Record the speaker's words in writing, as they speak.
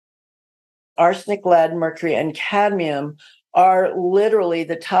arsenic, lead, mercury, and cadmium are literally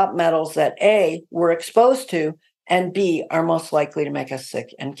the top metals that A, we're exposed to, and B, are most likely to make us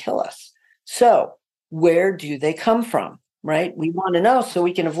sick and kill us. So where do they come from, right? We want to know so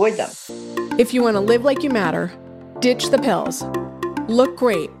we can avoid them. If you want to live like you matter, ditch the pills, look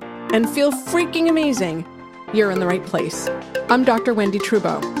great, and feel freaking amazing, you're in the right place. I'm Dr. Wendy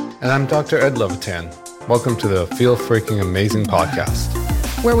Trubo. And I'm Dr. Ed Levitan. Welcome to the Feel Freaking Amazing podcast,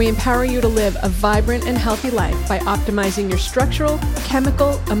 where we empower you to live a vibrant and healthy life by optimizing your structural,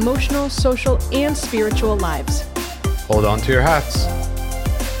 chemical, emotional, social, and spiritual lives. Hold on to your hats.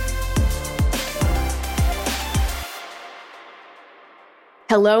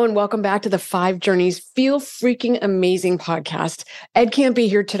 Hello and welcome back to the 5 Journeys Feel Freaking Amazing podcast. Ed can't be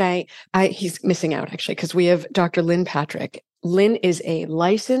here today. He's missing out actually because we have Dr. Lynn Patrick. Lynn is a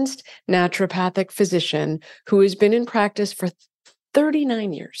licensed naturopathic physician who has been in practice for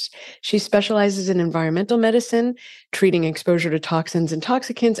 39 years. She specializes in environmental medicine, treating exposure to toxins and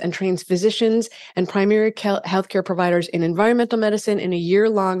toxicants, and trains physicians and primary healthcare providers in environmental medicine in a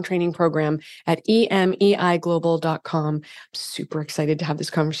year-long training program at emeiglobal.com. I'm super excited to have this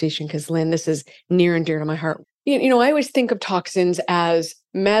conversation because, Lynn, this is near and dear to my heart. You know, I always think of toxins as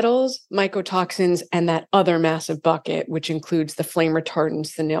metals, mycotoxins, and that other massive bucket, which includes the flame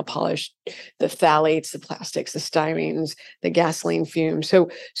retardants, the nail polish, the phthalates, the plastics, the styrenes, the gasoline fumes.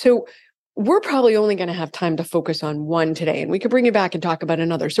 So we're probably only going to have time to focus on one today, and we could bring it back and talk about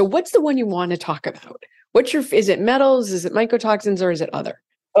another. So what's the one you want to talk about? Is it metals? Is it mycotoxins, or is it other?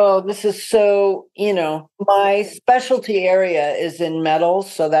 Oh, this is so, my specialty area is in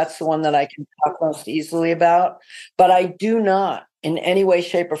metals. So that's the one that I can talk most easily about. But I do not in any way,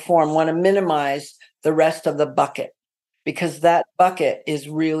 shape, or form want to minimize the rest of the bucket because that bucket is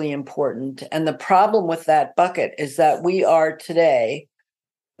really important. And the problem with that bucket is that we are today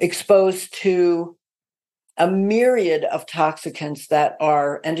exposed to a myriad of toxicants that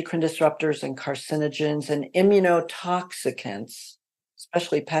are endocrine disruptors and carcinogens and immunotoxicants,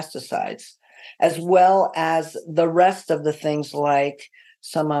 especially pesticides, as well as the rest of the things like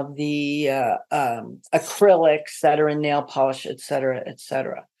some of the acrylics that are in nail polish, et cetera, et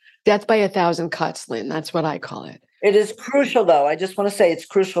cetera. That's by 1,000 cuts, Lynn. That's what I call it. It is crucial, though. I just want to say it's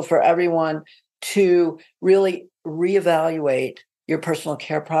crucial for everyone to really reevaluate your personal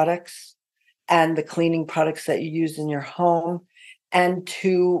care products and the cleaning products that you use in your home and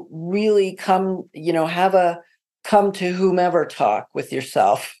to really come to whomever talk with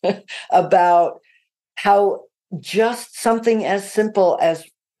yourself about how just something as simple as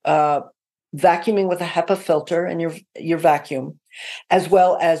vacuuming with a HEPA filter in your vacuum, as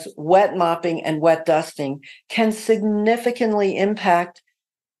well as wet mopping and wet dusting, can significantly impact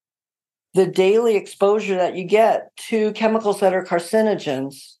the daily exposure that you get to chemicals that are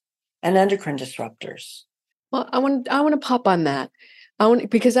carcinogens and endocrine disruptors. Well, I want to pop on that.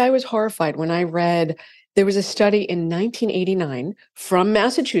 Because I was horrified when I read. There was a study in 1989 from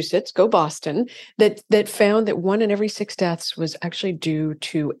Massachusetts, go Boston, that found that 1 in every 6 deaths was actually due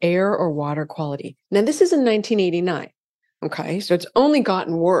to air or water quality. Now, this is in 1989, okay? So it's only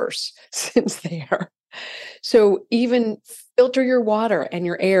gotten worse since there. So even filter your water and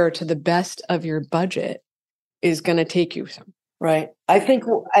your air to the best of your budget is going to take you some. Right. I think,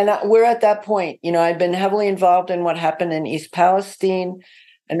 and we're at that point. I've been heavily involved in what happened in East Palestine.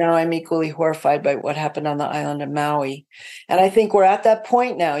 And now I'm equally horrified by what happened on the island of Maui. And I think we're at that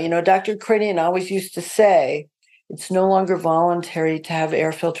point now. Dr. Kranian always used to say, it's no longer voluntary to have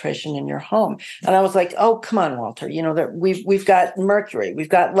air filtration in your home. And I was like, oh, come on, Walter. We've got mercury, we've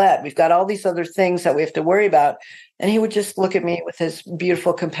got lead, we've got all these other things that we have to worry about. And he would just look at me with his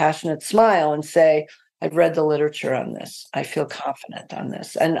beautiful, compassionate smile and say, I've read the literature on this. I feel confident on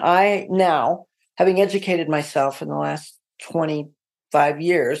this. And I now, having educated myself in the last 25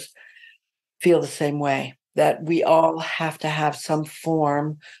 years, feel the same way, that we all have to have some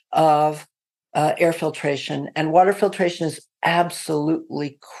form of air filtration, and water filtration is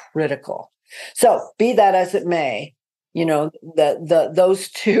absolutely critical. So be that as it may, those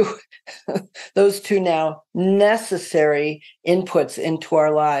two now necessary inputs into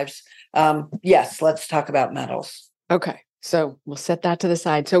our lives. Yes, let's talk about metals. Okay, so we'll set that to the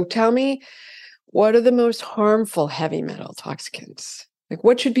side. So tell me, what are the most harmful heavy metal toxicants? Like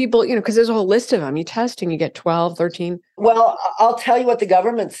what should people, because there's a whole list of them. You test and you get 12, 13. Well, I'll tell you what the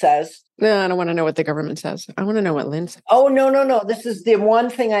government says. No, I don't want to know what the government says. I want to know what Lynn says. Oh, no. This is the one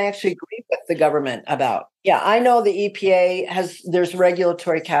thing I actually agree with the government about. Yeah, I know the EPA there's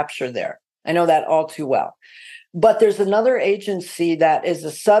regulatory capture there. I know that all too well. But there's another agency that is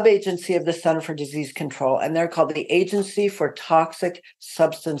a sub-agency of the Center for Disease Control, and they're called the Agency for Toxic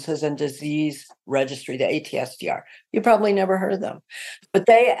Substances and Disease Registry, the ATSDR. You probably never heard of them, but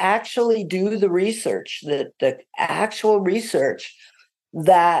they actually do the research, the actual research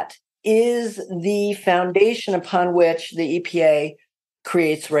that is the foundation upon which the EPA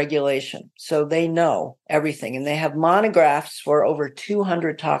creates regulation. So they know everything, and they have monographs for over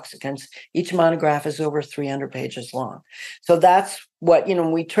 200 toxicants. Each monograph is over 300 pages long. So that's what,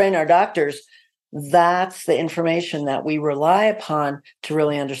 when we train our doctors, that's the information that we rely upon to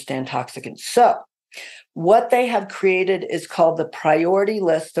really understand toxicants. So what they have created is called the priority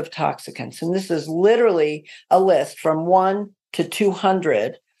list of toxicants. And this is literally a list from 1 to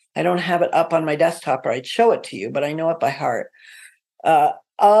 200. I don't have it up on my desktop, or I'd show it to you, but I know it by heart.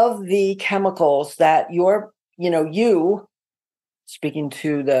 Of the chemicals that you, speaking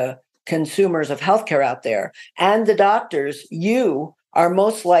to the consumers of healthcare out there and the doctors, you are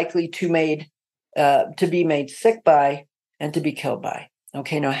most likely to be made sick by and to be killed by.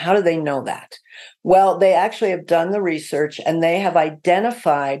 Okay, now how do they know that? Well, they actually have done the research, and they have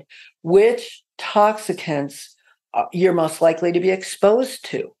identified which toxicants you're most likely to be exposed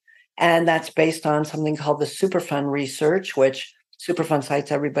to. And that's based on something called the Superfund research, which Superfund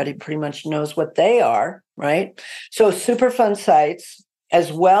sites, everybody pretty much knows what they are, right? So Superfund sites,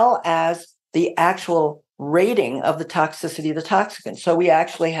 as well as the actual rating of the toxicity of the toxicant. So we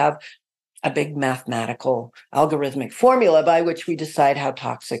actually have a big mathematical algorithmic formula by which we decide how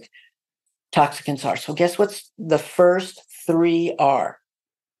toxic toxicants are. So guess what's the first three are?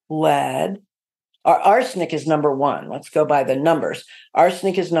 Lead. Arsenic is number one. Let's go by the numbers.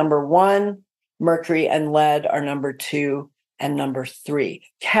 Arsenic is number one. Mercury and lead are number two and number three.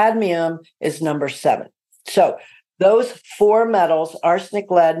 Cadmium is number 7. So those 4 metals, arsenic,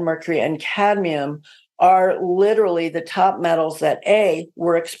 lead, mercury, and cadmium, are literally the top metals that A,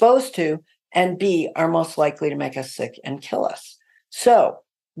 we're exposed to, and B, are most likely to make us sick and kill us. So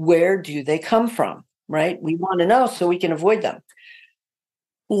where do they come from, right? We want to know so we can avoid them.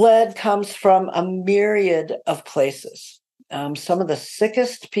 Lead comes from a myriad of places. Some of the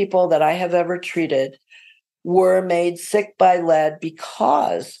sickest people that I have ever treated were made sick by lead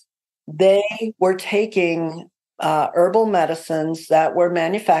because they were taking herbal medicines that were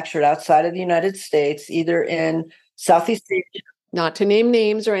manufactured outside of the United States, either in Southeast Asia. Not to name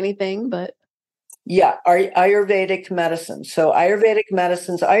names or anything, but. Yeah, Ayurvedic medicine. So Ayurvedic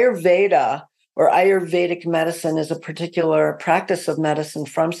medicines, Ayurveda or Ayurvedic medicine is a particular practice of medicine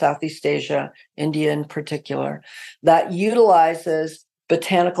from Southeast Asia, India in particular, that utilizes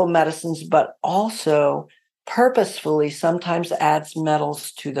botanical medicines, but also purposefully sometimes adds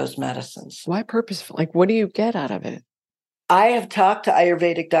metals to those medicines. Why purposeful? Like, what do you get out of it? I have talked to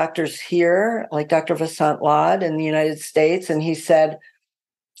Ayurvedic doctors here, like Dr. Vasant Lad in the United States, and he said,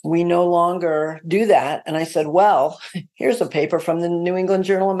 we no longer do that. And I said, well, here's a paper from the New England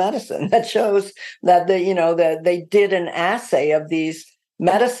Journal of Medicine that shows that they did an assay of these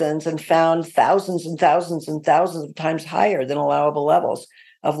medicines and found thousands and thousands and thousands of times higher than allowable levels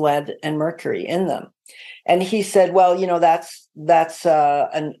of lead and mercury in them. And he said, well, that's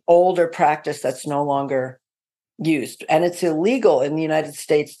an older practice that's no longer used. And it's illegal in the United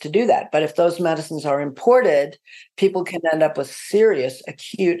States to do that. But if those medicines are imported, people can end up with serious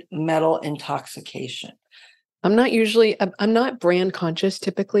acute metal intoxication. I'm not brand conscious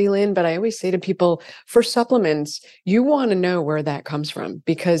typically, Lynn, but I always say to people, for supplements, you want to know where that comes from,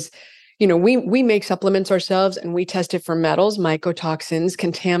 because we make supplements ourselves and we test it for metals, mycotoxins,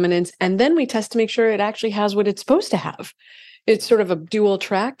 contaminants, and then we test to make sure it actually has what it's supposed to have. It's sort of a dual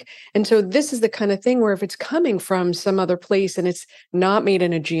track. And so this is the kind of thing where if it's coming from some other place and it's not made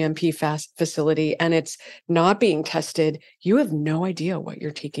in a GMP facility and it's not being tested, you have no idea what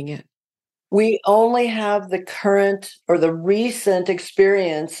you're taking in. We only have the current or the recent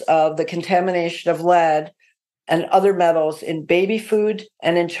experience of the contamination of lead and other metals in baby food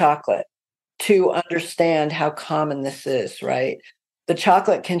and in chocolate to understand how common this is, right? The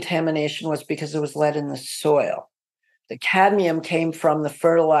chocolate contamination was because there was lead in the soil. The cadmium came from the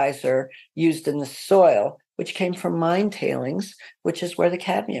fertilizer used in the soil, which came from mine tailings, which is where the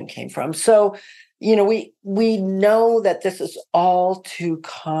cadmium came from. So, we know that this is all too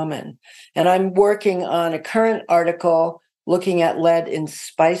common. And I'm working on a current article looking at lead in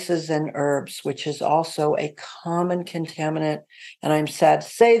spices and herbs, which is also a common contaminant. And I'm sad to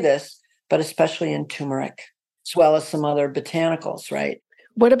say this, but especially in turmeric, as well as some other botanicals, right?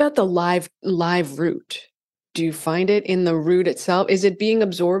 What about the live root? Do you find it in the root itself? Is it being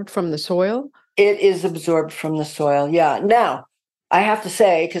absorbed from the soil? It is absorbed from the soil, yeah. Now, I have to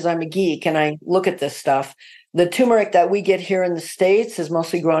say, because I'm a geek and I look at this stuff, The turmeric that we get here in the States is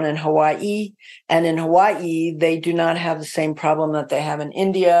mostly grown in Hawaii. And in Hawaii, they do not have the same problem that they have in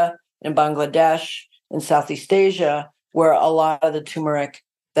India, in Bangladesh, in Southeast Asia, where a lot of the turmeric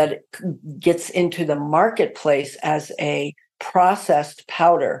that gets into the marketplace as a processed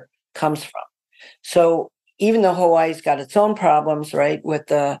powder comes from. So even though Hawaii's got its own problems, right, with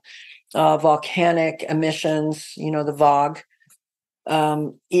the volcanic emissions, the VOG,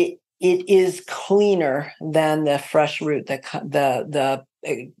 it is cleaner than the fresh root, the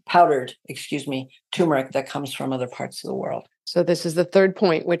powdered, turmeric that comes from other parts of the world. So this is the third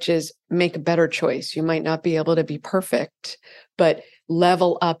point, which is make a better choice. You might not be able to be perfect, but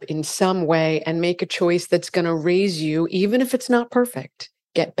level up in some way and make a choice that's going to raise you, even if it's not perfect,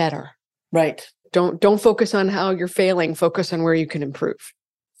 get better. Right. Don't focus on how you're failing, focus on where you can improve.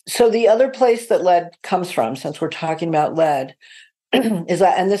 So the other place that lead comes from, since we're talking about lead, is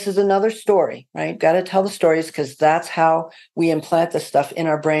that, and this is another story, right? Got to tell the stories because that's how we implant the stuff in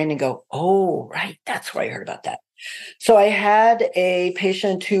our brain and go, oh, right, that's where I heard about that. So I had a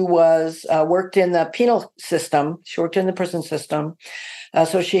patient who was worked in the penal system. She worked in the prison system.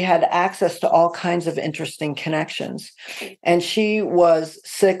 So she had access to all kinds of interesting connections. And she was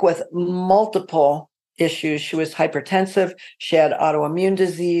sick with multiple issues. She was hypertensive. She had autoimmune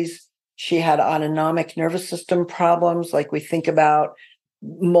disease. She had autonomic nervous system problems, like we think about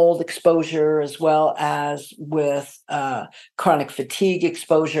mold exposure, as well as with chronic fatigue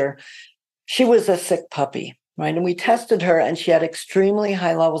exposure. She was a sick puppy. Right. And we tested her and she had extremely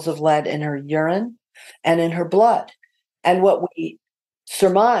high levels of lead in her urine and in her blood. And what we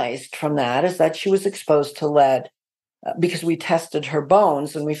surmised from that is that she was exposed to lead because we tested her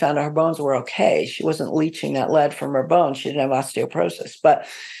bones and we found out her bones were okay. She wasn't leaching that lead from her bones. She didn't have osteoporosis, but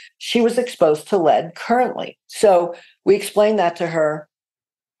she was exposed to lead currently. So we explained that to her.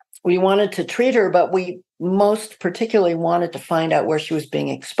 We wanted to treat her, but we most particularly wanted to find out where she was being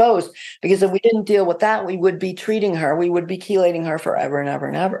exposed, because if we didn't deal with that, we would be treating her. We would be chelating her forever and ever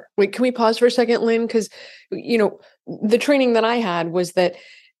and ever. Wait, can we pause for a second, Lynn? Because, the training that I had was that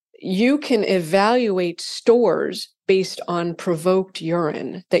you can evaluate stores based on provoked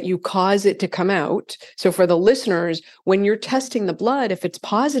urine, that you cause it to come out. So for the listeners, when you're testing the blood, if it's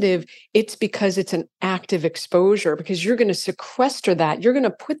positive, it's because it's an active exposure, because you're going to sequester that. You're going to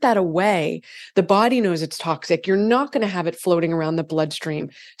put that away. The body knows it's toxic. You're not going to have it floating around the bloodstream.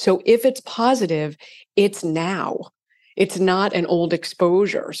 So if it's positive, it's now. It's not an old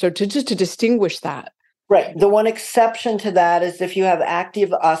exposure. So to distinguish that. Right. The one exception to that is if you have active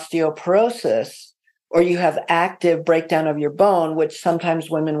osteoporosis, or you have active breakdown of your bone, which sometimes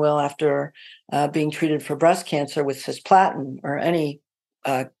women will after being treated for breast cancer with cisplatin, or any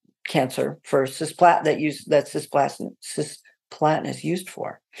cancer for cisplatin that cisplatin is used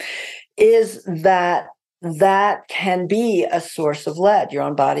for, is that can be a source of lead. Your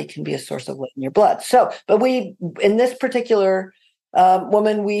own body can be a source of lead in your blood. So, but in this particular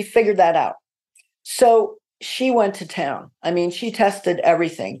woman, we figured that out. So she went to town. I mean, she tested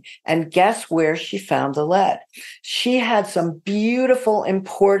everything. And guess where she found the lead? She had some beautiful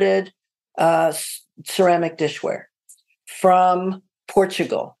imported ceramic dishware from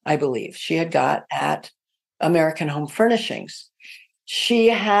Portugal, I believe. She had got at American Home Furnishings. She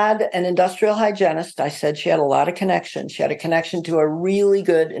had an industrial hygienist. I said she had a lot of connections. She had a connection to a really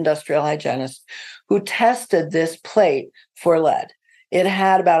good industrial hygienist who tested this plate for lead. It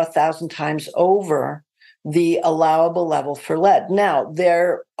had about 1,000 times over the allowable level for lead. Now,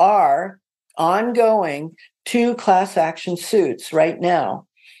 there are ongoing 2 class action suits right now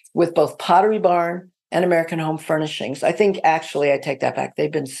with both Pottery Barn and American Home Furnishings. I think actually, I take that back.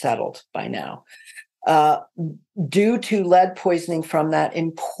 They've been settled by now. Due to lead poisoning from that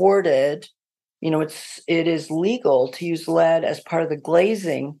imported, it is legal to use lead as part of the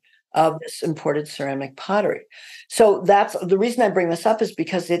glazing of this imported ceramic pottery. So that's the reason I bring this up, is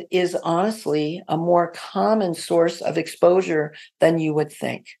because it is honestly a more common source of exposure than you would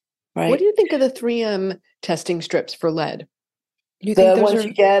think, right? What do you think of the 3M testing strips for lead? You think the ones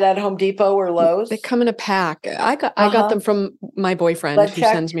you get at Home Depot or Lowe's? They come in a pack. I got them from my boyfriend who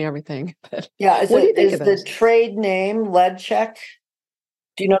sends me everything. But yeah, what do you think of the trade name Lead Check?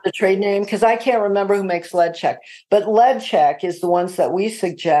 Do you know the trade name? Because I can't remember who makes Lead Check. But Lead Check is the ones that we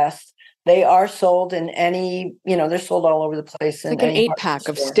suggest. They are sold in any, they're sold all over the place. Like an 8-pack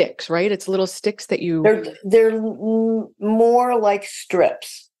of sticks, right? It's little sticks that you... They're more like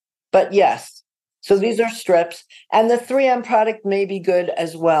strips. But yes, so these are strips. And the 3M product may be good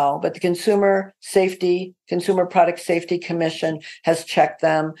as well. But the Consumer Product Safety Commission has checked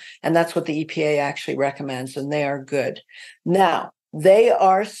them. And that's what the EPA actually recommends. And they are good. Now, they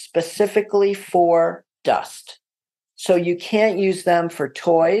are specifically for dust. So you can't use them for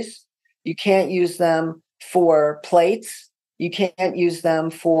toys. You can't use them for plates. You can't use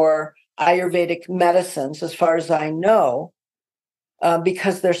them for Ayurvedic medicines, as far as I know,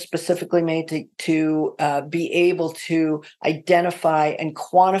 because they're specifically made to be able to identify and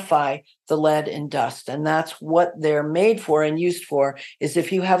quantify the lead in dust. And that's what they're made for and used for, is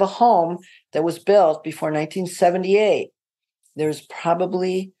if you have a home that was built before 1978, there's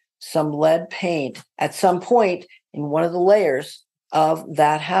probably some lead paint at some point in one of the layers of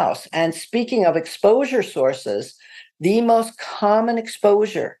that house. And speaking of exposure sources, the most common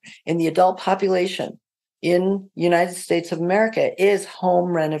exposure in the adult population in United States of America is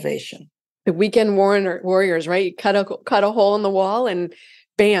home renovation. The weekend warriors, right? You cut a hole in the wall and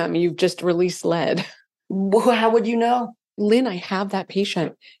bam, you've just released lead. How would you know? Lynn, I have that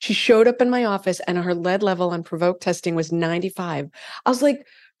patient. She showed up in my office and her lead level on Provoke testing was 95. I was like,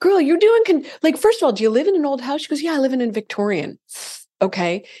 girl, you're doing, first of all, do you live in an old house? She goes, yeah, I live in a Victorian.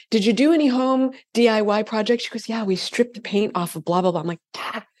 Okay. Did you do any home DIY projects? She goes, yeah, we stripped the paint off of blah, blah, blah. I'm like,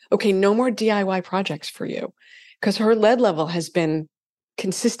 okay, no more DIY projects for you, because her lead level has been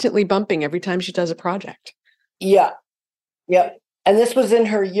consistently bumping every time she does a project. Yeah. Yep. And this was in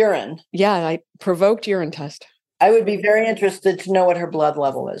her urine. Yeah, I provoked urine test. I would be very interested to know what her blood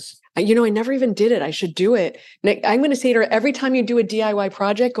level is. I never even did it. I should do it. I'm going to say to her, every time you do a DIY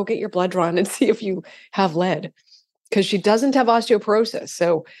project, go get your blood drawn and see if you have lead, because she doesn't have osteoporosis.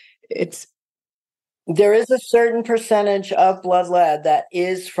 So there is a certain percentage of blood lead that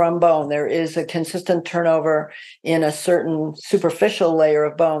is from bone. There is a consistent turnover in a certain superficial layer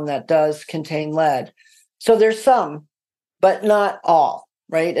of bone that does contain lead. So there's some, but not all,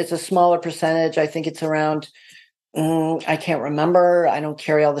 right? It's a smaller percentage. I think it's around, I can't remember. I don't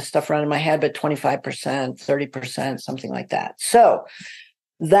carry all this stuff around in my head, but 25%, 30%, something like that. So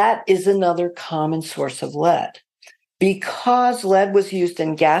that is another common source of lead. Because lead was used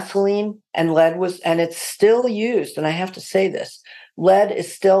in gasoline and it's still used, and I have to say this, lead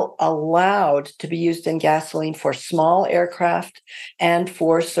is still allowed to be used in gasoline for small aircraft and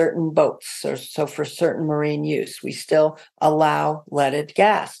for certain boats. So for certain marine use, we still allow leaded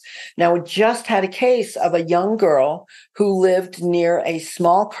gas. Now, we just had a case of a young girl who lived near a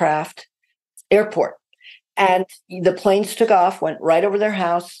small craft airport. And the planes took off, went right over their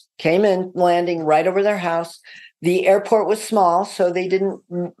house, came in, landing right over their house. The airport was small, so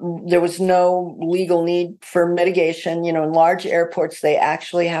there was no legal need for mitigation. In large airports, they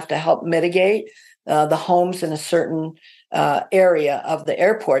actually have to help mitigate the homes in a certain area of the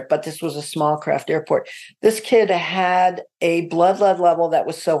airport, but this was a small craft airport. This kid had a blood lead level that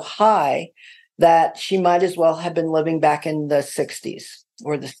was so high that she might as well have been living back in the 60s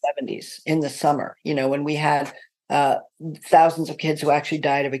or the 70s in the summer, when we had thousands of kids who actually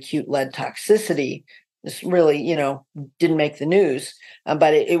died of acute lead toxicity. This really, didn't make the news,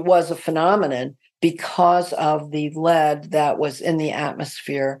 but it was a phenomenon because of the lead that was in the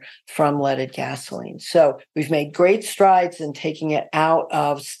atmosphere from leaded gasoline. So we've made great strides in taking it out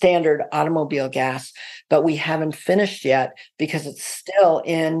of standard automobile gas, but we haven't finished yet because it's still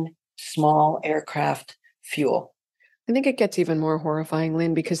in small aircraft fuel. I think it gets even more horrifying,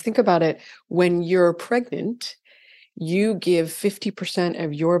 Lynn, because think about it. When you're pregnant, you give 50%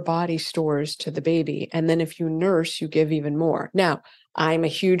 of your body stores to the baby. And then if you nurse, you give even more. Now, I'm a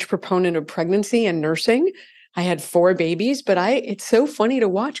huge proponent of pregnancy and nursing. I had 4 babies, but it's so funny to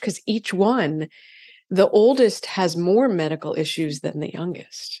watch because each one, the oldest has more medical issues than the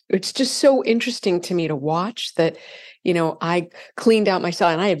youngest. It's just so interesting to me to watch that, I cleaned out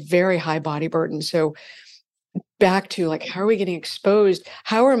myself and I had very high body burden. So back to how are we getting exposed?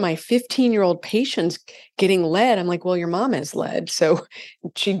 How are my 15-year-old patients getting lead? I'm like, well, your mom has lead. So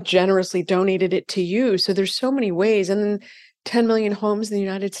she generously donated it to you. So there's so many ways. And then 10 million homes in the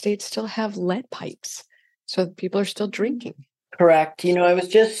United States still have lead pipes. So people are still drinking. Correct. I was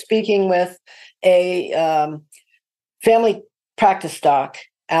just speaking with a family practice doc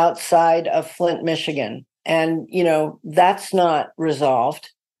outside of Flint, Michigan. And, that's not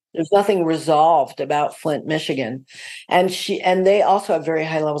resolved. There's nothing resolved about Flint, Michigan. And they also have very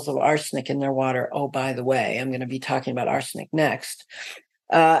high levels of arsenic in their water. Oh, by the way, I'm going to be talking about arsenic next.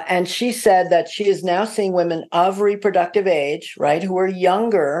 And she said that she is now seeing women of reproductive age, right, who were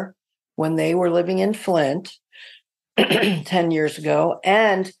younger when they were living in Flint 10 years ago,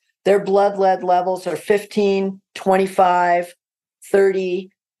 and their blood lead levels are 15, 25, 30.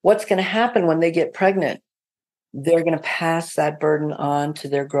 What's going to happen when they get pregnant? They're going to pass that burden on to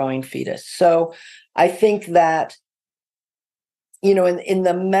their growing fetus. So I think that, in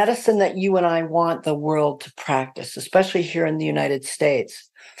the medicine that you and I want the world to practice, especially here in the United States,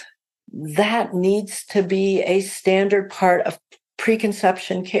 that needs to be a standard part of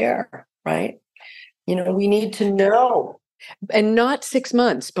preconception care, right? We need to know. And not 6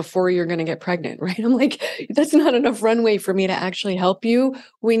 months before you're going to get pregnant, right? I'm like, that's not enough runway for me to actually help you.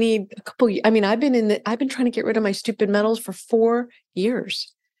 We need a couple. I mean, I've been trying to get rid of my stupid metals for 4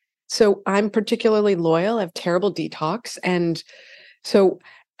 years. So I'm particularly loyal. I have terrible detox. And so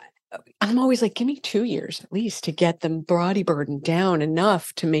I'm always like, give me 2 years at least to get the body burden down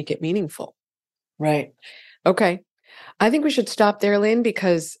enough to make it meaningful. Right. Okay. I think we should stop there, Lynn,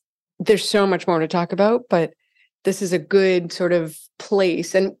 because there's so much more to talk about, but this is a good sort of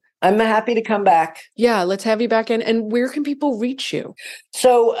place. And I'm happy to come back. Yeah, let's have you back in. And where can people reach you?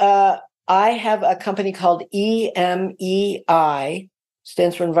 So I have a company called EMEI,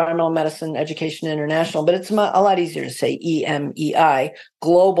 stands for Environmental Medicine Education International, but it's a lot easier to say EMEI,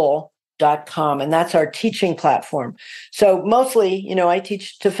 global.com. And that's our teaching platform. So mostly, I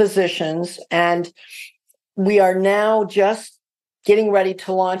teach to physicians, and we are now just getting ready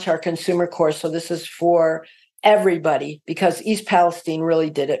to launch our consumer course. So this is for everybody, because East Palestine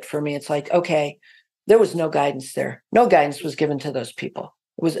really did it for me. It's like, okay, there was no guidance there. No guidance was given to those people.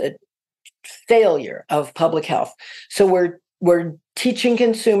 It was a failure of public health. So we're teaching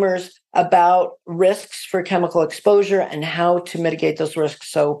consumers about risks for chemical exposure and how to mitigate those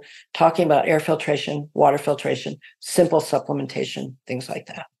risks. So talking about air filtration, water filtration, simple supplementation, things like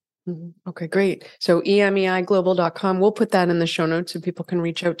that. Mm-hmm. Okay, great. So EMEIglobal.com. We'll put that in the show notes so people can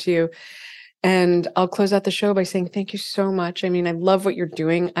reach out to you. And I'll close out the show by saying thank you so much. I mean, I love what you're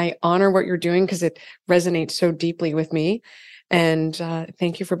doing. I honor what you're doing because it resonates so deeply with me. And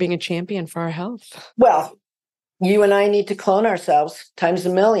thank you for being a champion for our health. Well, you and I need to clone ourselves times a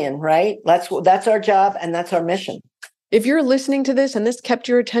million, right? That's our job, and that's our mission. If you're listening to this and this kept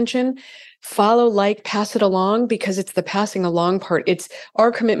your attention, follow, like, pass it along, because it's the passing along part. It's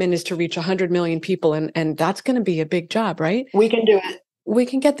our commitment is to reach 100 million people. And that's going to be a big job, right? We can do it. We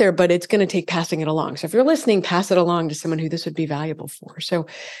can get there, but it's going to take passing it along. So if you're listening, pass it along to someone who this would be valuable for. So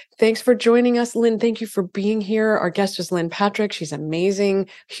thanks for joining us, Lynn. Thank you for being here. Our guest is Lynn Patrick. She's amazing,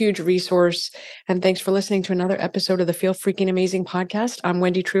 huge resource. And thanks for listening to another episode of the Feel Freaking Amazing podcast. I'm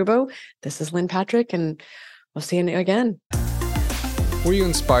Wendy Trubo. This is Lynn Patrick, and we'll see you again. Were you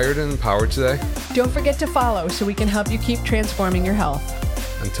inspired and empowered today? Don't forget to follow so we can help you keep transforming your health.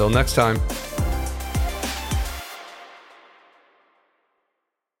 Until next time.